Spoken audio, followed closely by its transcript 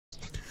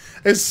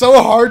It's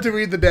so hard to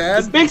be the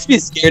dad. This makes me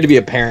scared to be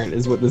a parent,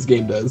 is what this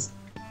game does.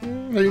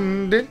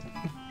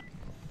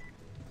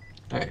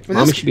 Alright,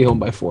 Mommy should be home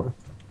by 4.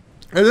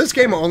 Is this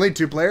game only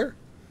 2-player?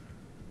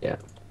 Yeah.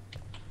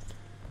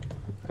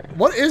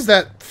 What is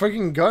that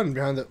freaking gun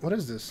behind it? What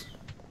is this?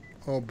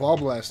 Oh, ball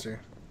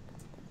blaster.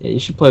 Yeah, you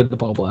should play with the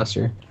ball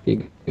blaster. Be a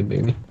good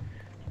baby.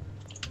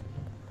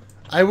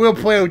 I will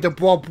play with the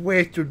ball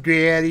blaster,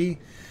 daddy.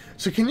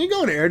 So can you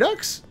go in air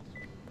ducts?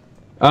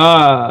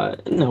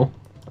 No.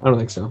 I don't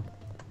think so.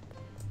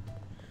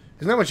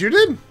 Isn't that what you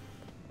did?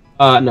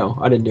 No,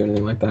 I didn't do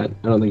anything like that.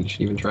 I don't think you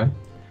should even try.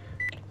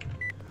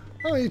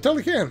 Oh, you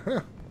totally can,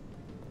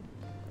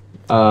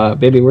 huh?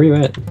 Baby, where you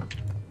at?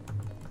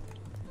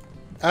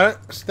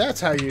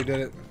 That's how you did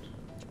it.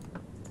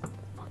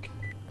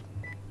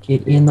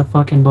 Get in the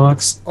fucking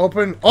box.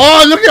 Open.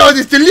 Oh, look at all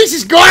this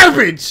delicious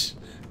garbage!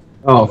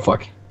 Oh,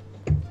 fuck.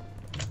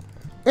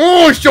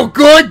 Oh, it's so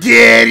good,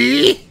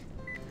 daddy!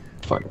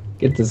 Fuck.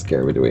 Get this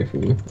garbage away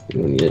from you.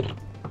 You don't need it.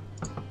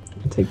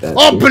 Take that.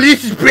 Oh,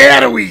 delicious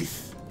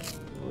batteries!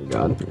 Oh my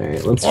god.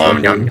 Alright, let's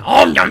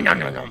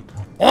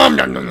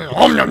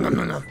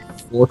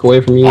walk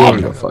away from you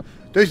and go fuck.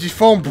 There's these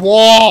foam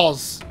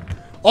balls!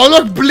 Oh,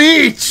 look,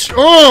 bleach!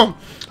 Oh!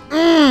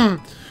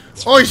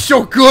 Oh, it's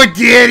so good,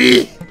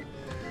 daddy!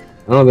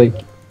 I don't think...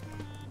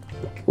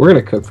 We're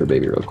gonna cook for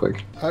baby real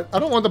quick. I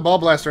don't want the ball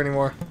blaster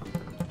anymore.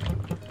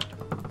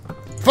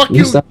 Fuck you!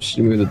 You stop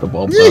shooting me with the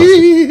ball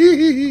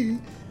blaster.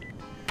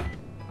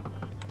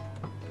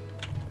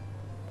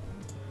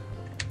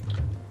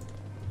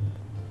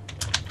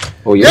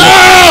 Oh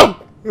yeah!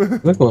 No!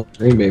 Look what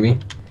green, baby.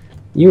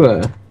 You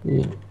yeah.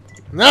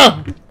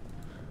 No!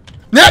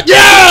 No!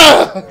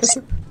 Yeah!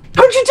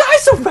 How'd you die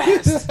so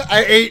fast?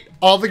 I ate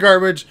all the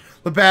garbage,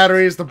 the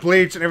batteries, the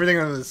bleach, and everything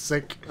on the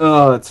sick.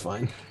 Oh, that's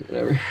fine.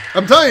 Whatever.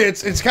 I'm telling you,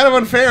 it's kind of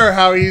unfair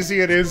how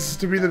easy it is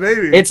to be the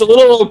baby. It's a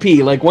little OP.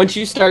 Like once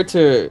you start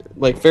to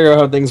like figure out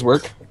how things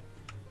work.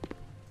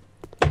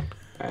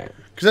 Alright.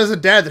 Because as a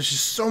dad, there's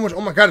just so much.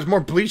 Oh my god, there's more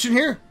bleach in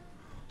here.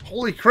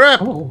 Holy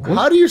crap! Oh,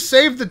 how do you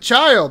save the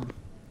child?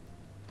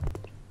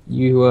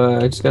 You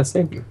just gotta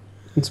save him.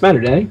 What's the matter,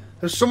 Daddy?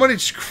 There's so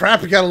much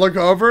crap you gotta look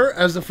over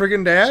as the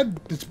friggin' dad.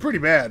 It's pretty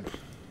bad.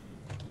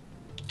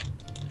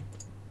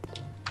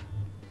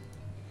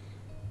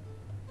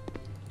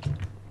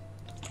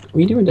 What are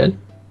you doing, Dad?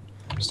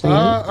 Just hanging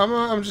out?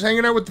 I'm just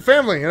hanging out with the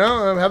family. You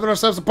know, I'm having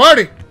ourselves a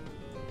party.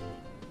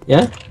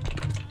 Yeah.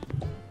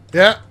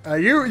 Yeah.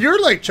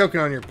 You're like choking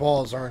on your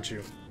balls, aren't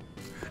you?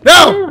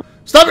 No!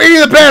 Stop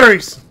eating the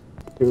batteries.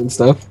 Doing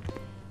stuff.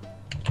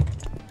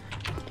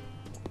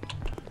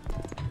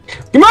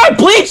 Come on,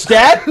 bleach,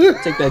 Dad!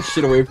 Take that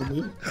shit away from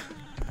me.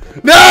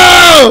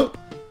 No!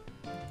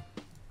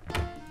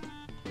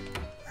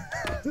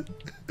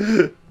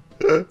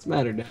 What's the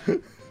matter,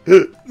 Dad?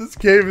 This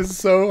game is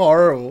so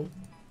horrible.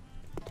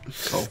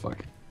 Oh, fuck.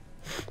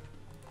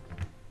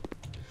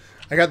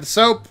 I got the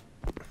soap.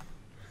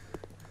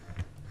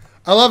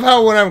 I love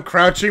how when I'm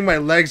crouching, my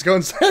legs go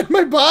inside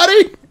my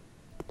body.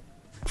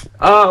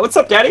 What's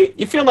up, Daddy?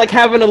 You feel like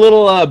having a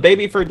little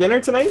baby for dinner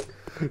tonight?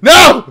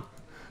 No!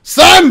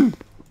 Son!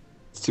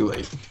 It's too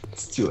late.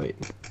 It's too late.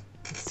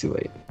 It's too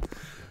late.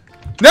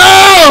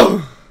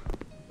 No!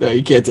 No,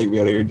 you can't take me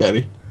out of here,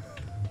 Daddy.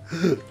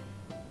 I'm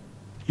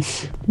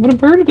gonna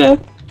burn to death.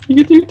 What are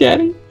you gonna do,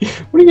 Daddy?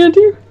 What are you gonna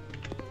do?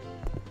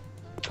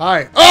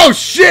 Hi. Oh,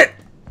 shit!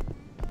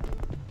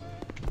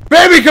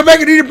 Baby, come back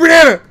and eat a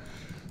banana!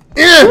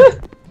 Yeah!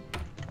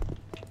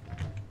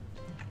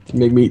 You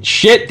make me eat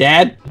shit,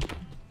 Dad.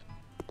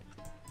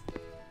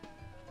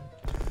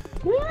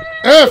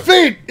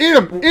 Feed! Eat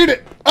him! Eat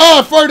it! Oh,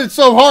 I farted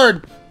so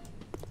hard!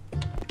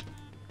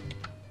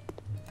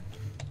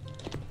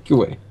 Go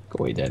away.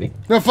 Go away, Daddy.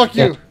 No, fuck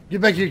you. Yeah.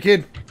 Get back here,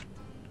 kid.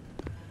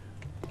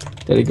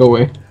 Daddy, go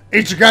away.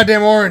 Eat your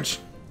goddamn orange.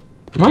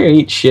 I'm not gonna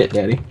eat shit,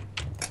 Daddy.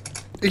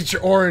 Eat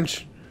your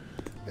orange.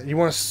 You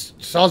want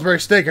a Salisbury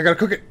steak? I gotta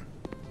cook it.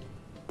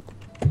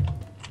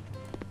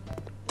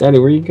 Daddy,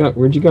 where you go?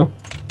 Where'd you go?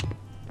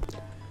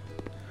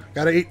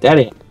 Gotta eat.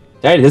 Daddy,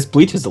 this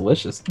bleach is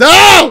delicious.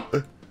 No!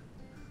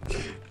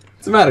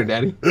 What's the matter,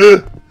 Daddy?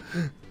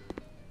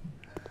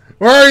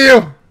 Where are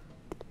you?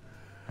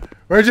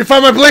 Where'd you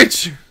find my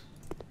bleach?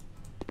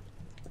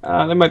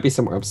 There might be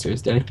somewhere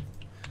upstairs, Daddy.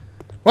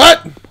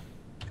 What?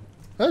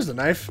 There's the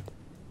knife.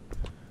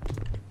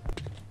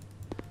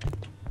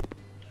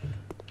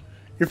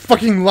 You're a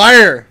fucking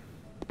liar.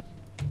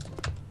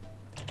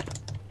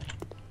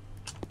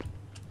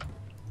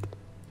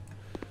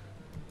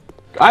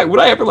 Would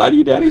I ever lie to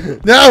you, Daddy?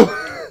 No!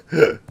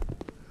 Oh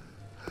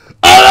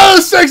no,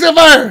 the steak's on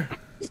fire!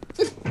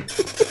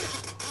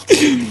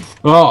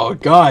 Oh,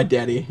 God,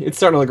 Daddy. It's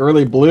starting to look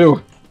really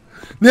blue.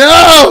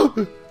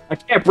 No! I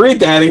can't breathe,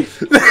 Daddy.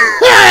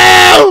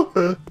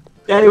 No!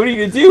 Daddy, what are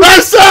you gonna do? My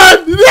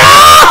son! No!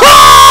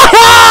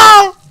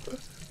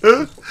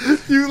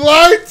 You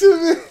lied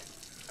to me!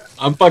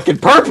 I'm fucking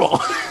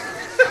purple.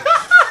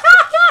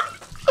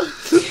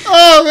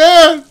 Oh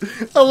man!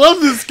 I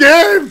love this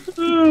game!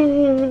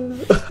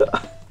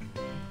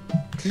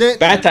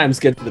 Bad times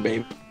get to the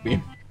baby.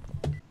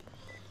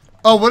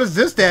 Oh, what is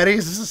this, Daddy?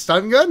 Is this a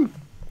stun gun?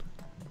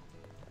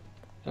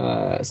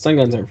 Stun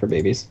guns aren't for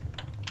babies.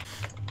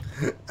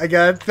 I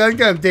got a stun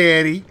gun,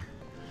 Daddy.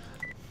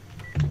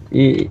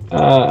 I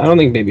don't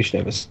think baby should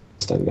have a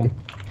stun gun.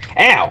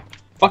 Ow!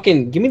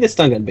 Fucking give me the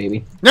stun gun,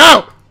 baby.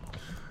 No!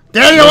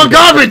 Daddy, I want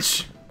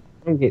garbage!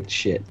 I don't get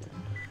shit.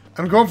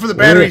 I'm going for the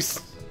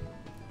batteries.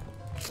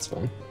 That's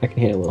fine. I can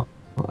handle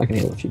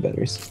a few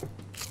batteries.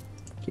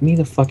 Give me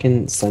the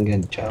fucking stun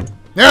gun, child.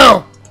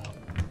 No!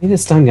 Give me the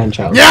stun gun,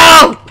 child.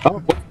 No!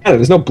 Oh,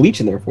 there's no bleach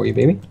in there for you,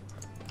 baby.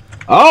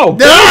 Oh!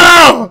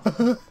 No!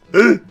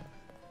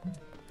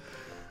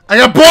 I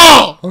got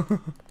ball!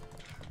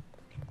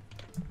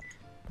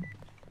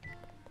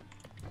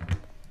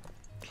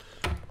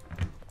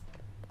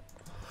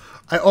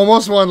 I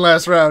almost won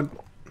last round.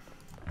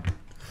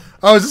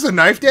 Oh, is this a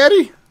knife,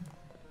 Daddy?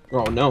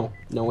 Oh, no.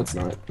 No, it's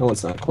not. No,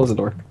 it's not. Close the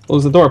door.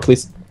 Close the door,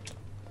 please.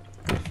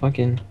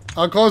 Fucking...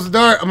 I'll close the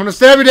door. I'm gonna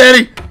stab you,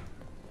 Daddy.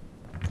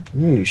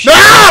 Ooh, shit.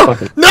 No!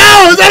 Fucking... No!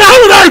 I don't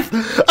have a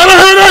knife! I don't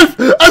have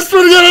a knife! I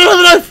swear to God, I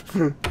don't have a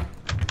knife!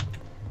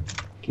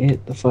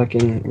 Get the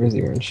fucking... Where's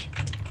the orange?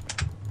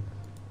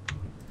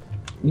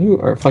 You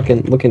are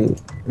fucking looking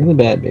really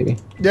bad, baby.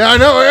 Yeah, I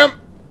know I am.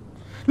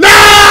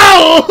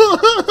 No!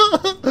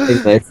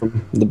 Take the knife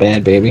from the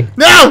bad baby.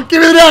 No!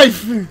 Give me the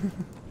knife!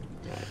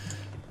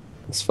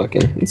 It's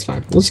fucking... It's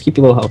fine. We'll just keep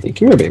you a little healthy.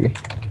 Come here, baby.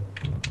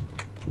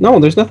 No,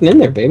 there's nothing in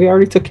there, baby. I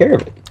already took care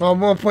of it. Oh, I'm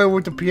gonna play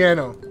with the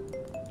piano.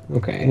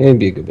 Okay, it'd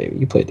be a good baby.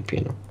 You played the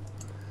piano.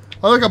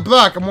 I like a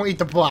block. I'm gonna eat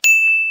the block.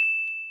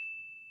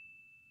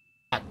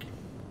 I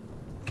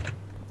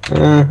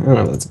don't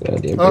know if that's a good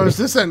idea, baby. Oh, is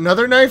this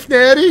another knife,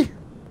 Daddy?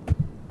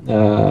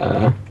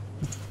 No,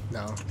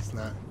 No, it's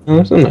not.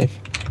 there's no knife.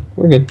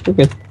 We're good. We're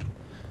good.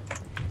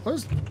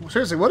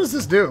 Seriously, what does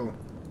this do?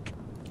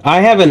 I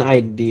have an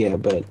idea,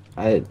 but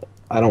I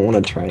don't want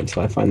to try it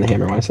until I find the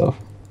hammer myself.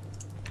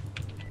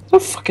 Is there a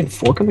fucking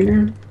fork under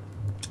here?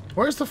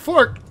 Where's the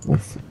fork?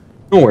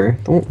 Don't worry.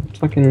 Don't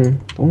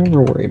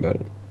ever worry about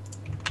it.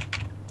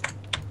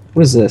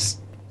 What is this?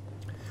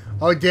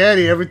 Oh,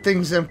 Daddy,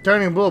 everything's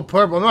turning a little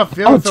purple. I'm not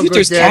feeling so dude, good,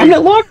 there's Daddy.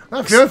 cabinet lock? I'm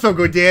not feeling so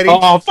good, Daddy.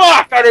 Oh,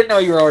 fuck! I didn't know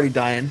you were already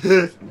dying.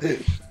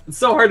 It's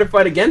so hard to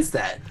fight against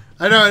that.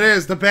 I know it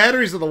is. The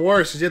batteries are the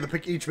worst, because you have to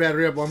pick each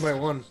battery up one by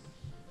one.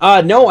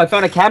 No, I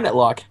found a cabinet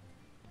lock.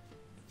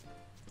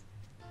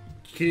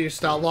 Can you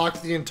stop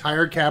lock the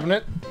entire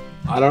cabinet?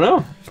 I don't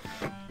know.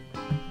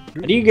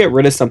 How do you get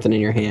rid of something in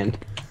your hand?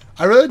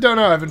 I really don't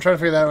know. I've been trying to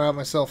figure that out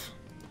myself.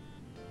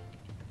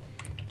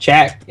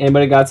 Chat,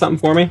 anybody got something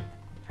for me?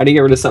 How do you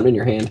get rid of something in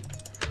your hand?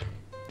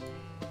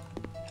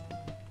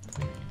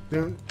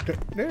 Dun, dun,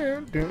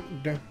 dun,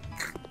 dun, dun.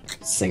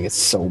 This thing is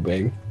so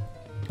big.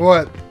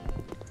 What?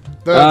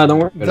 Don't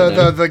worry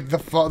about it.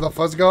 The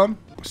fuzz gone?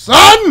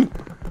 Son!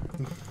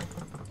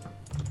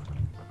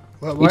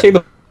 What? Can you take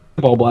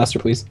the ball blaster,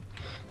 please?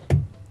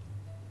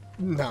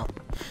 No.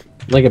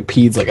 Like it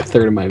peeds like a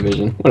third of my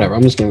vision. Whatever,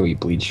 I'm just gonna go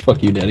eat bleach.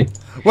 Fuck you, Daddy.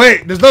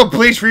 Wait, there's no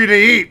bleach for you to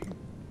eat.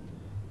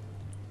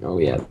 Oh,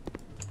 yeah.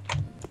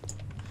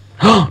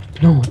 Oh,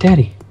 no,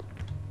 Daddy.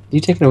 Did you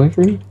take it away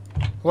from me?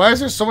 Why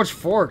is there so much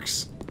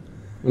forks?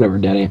 Whatever,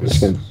 Daddy. I'm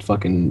just gonna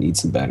fucking eat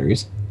some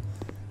batteries.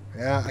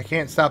 Yeah, I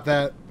can't stop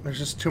that. There's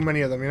just too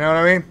many of them, you know what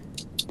I mean?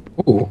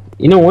 Ooh,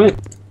 you know what?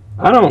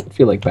 I don't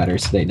feel like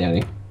batteries today,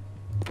 Daddy.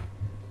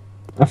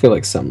 I feel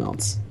like something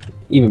else.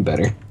 Even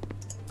better.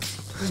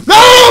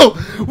 No!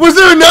 Was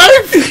there a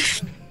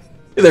knife?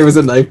 There was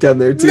a knife down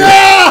there, too. No!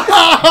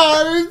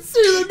 I didn't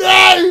see the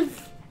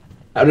knife!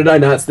 How did I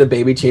not see the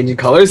baby changing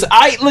colors?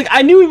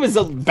 I knew he was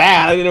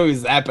bad. I didn't know he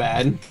was that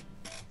bad.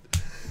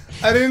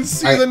 I didn't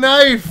see the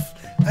knife.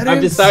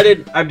 I've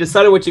decided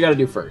what you gotta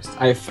do first.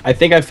 I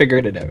think I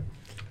figured it out.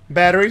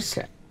 Batteries?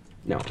 Okay.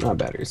 No, not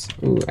batteries.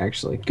 Ooh,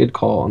 actually, good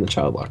call on the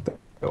child lock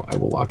though. I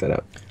will lock that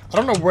out. I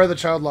don't know where the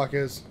child lock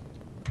is.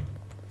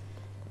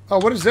 Oh,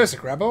 what is this? A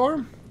grabbo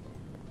arm?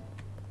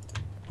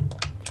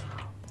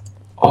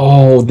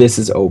 Oh, this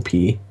is OP.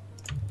 Ooh.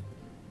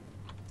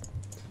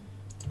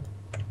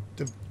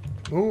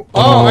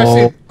 Oh, I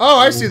see. Oh,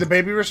 I see the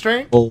baby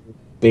restraint. Oh,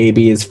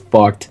 baby is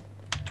fucked.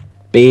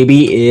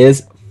 Baby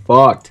is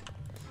fucked.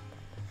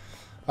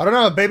 I don't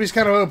know. Baby's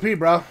kind of OP,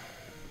 bro.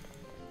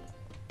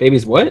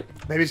 Baby's what?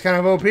 Baby's kind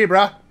of OP,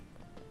 bro.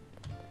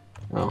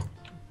 Oh.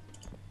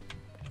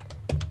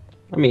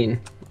 I mean,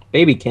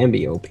 baby can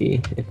be OP,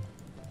 if,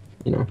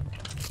 you know.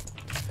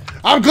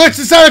 I'm glitched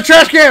inside the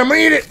trash can. I'm gonna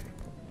eat it.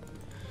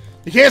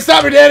 You can't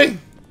stop me, Daddy.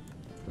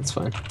 That's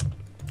fine.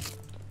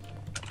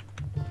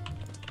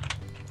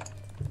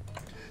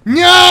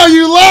 No,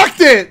 you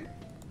locked it.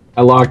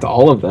 I locked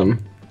all of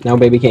them. Now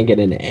baby can't get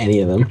into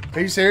any of them.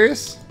 Are you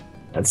serious?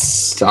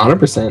 That's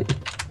 100%.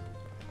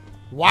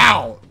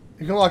 Wow.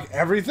 You can lock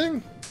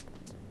everything?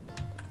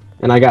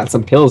 And I got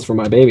some pills for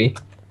my baby.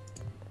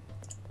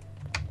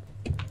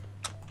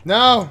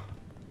 No.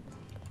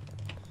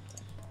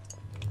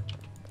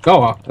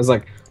 Oh, I was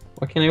like,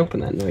 why can't I open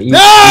that? No!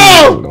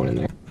 No! Going in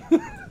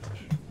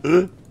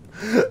there.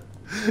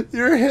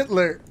 You're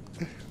Hitler.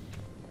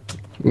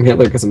 Yeah,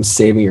 look, because I'm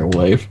saving your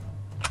life.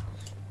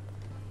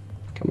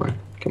 Come on,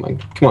 come on,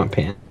 come on,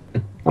 Pan.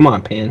 Come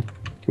on, Pan.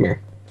 Come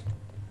here.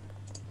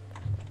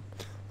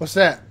 What's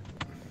that?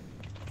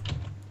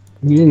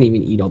 You didn't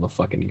even eat all the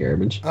fucking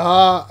garbage.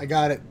 I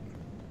got it.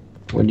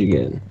 What'd you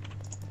get?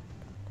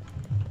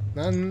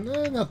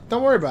 No,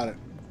 don't worry about it.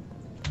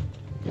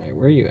 Alright,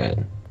 where are you at?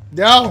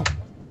 No.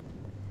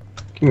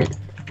 Come here.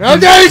 No,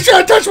 Daddy's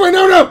trying to touch my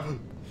no.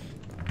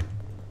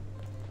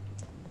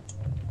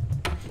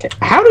 Okay,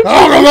 how did you...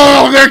 Oh, come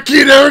on! There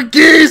are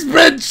keys,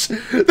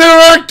 bitch! There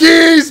are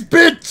keys,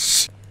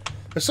 bitch!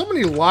 There's so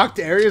many locked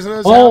areas in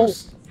this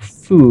house.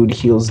 Food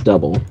heals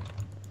double.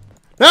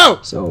 No!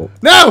 So...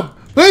 No!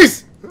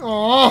 Please!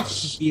 Oh.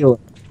 Heal.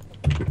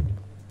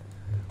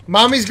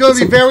 Mommy's gonna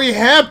be very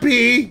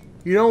happy.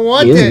 You don't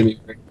want He is it. gonna be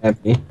very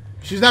happy.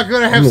 She's not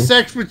gonna have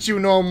sex with you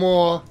no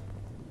more.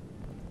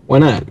 Why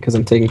not? Because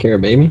I'm taking care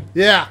of baby?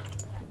 Yeah.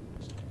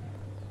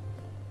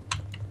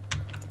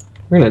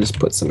 We're gonna just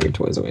put some of your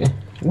toys away.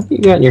 What do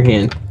you got in your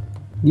hand?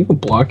 You have a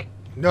block?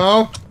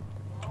 No.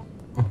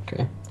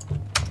 Okay.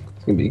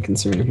 It's gonna be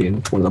concerned if you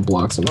had one of the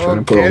blocks I'm trying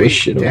to put all Daddy, this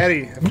shit away.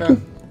 Daddy, I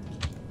found...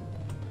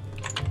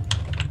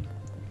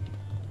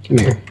 Come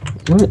here.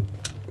 What?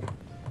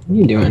 What are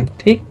you doing?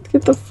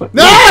 Get the fuck...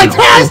 No!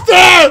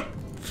 Toaster!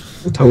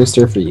 A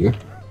toaster for you.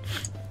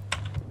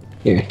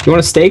 Here. Do you want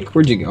a steak?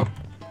 Where'd you go?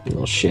 You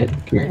little shit.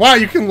 Come here. Wow,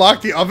 you can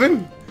lock the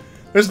oven?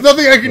 There's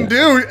nothing I can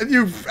do.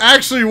 You've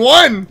actually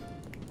won.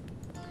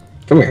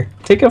 Come here.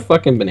 Take a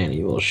fucking banana,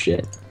 you little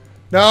shit.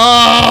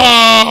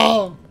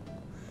 No!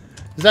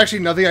 There's actually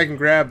nothing I can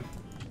grab.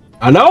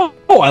 I know!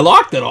 Oh, I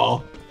locked it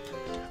all!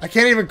 I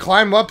can't even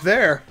climb up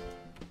there.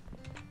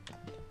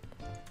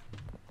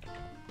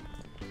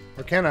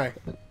 Or can I?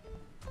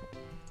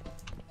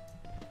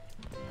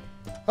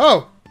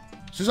 Oh!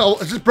 Is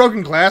this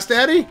broken glass,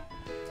 Daddy?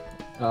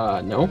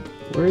 No.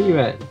 Where are you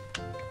at?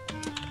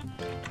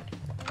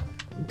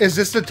 Is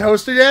this the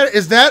toaster, Daddy?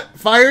 Is that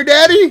fire,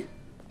 Daddy?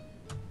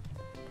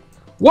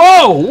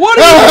 Whoa! What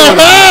are you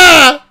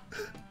doing?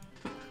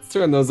 Let's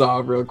turn those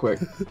off real quick.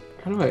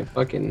 How do I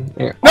fucking...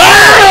 There.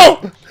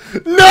 No!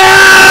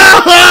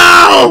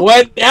 No!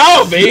 What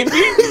now, baby?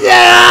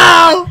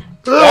 No!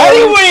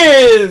 Daddy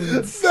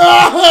wins! No!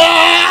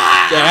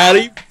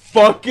 Daddy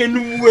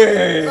fucking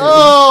wins!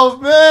 Oh,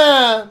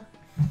 man!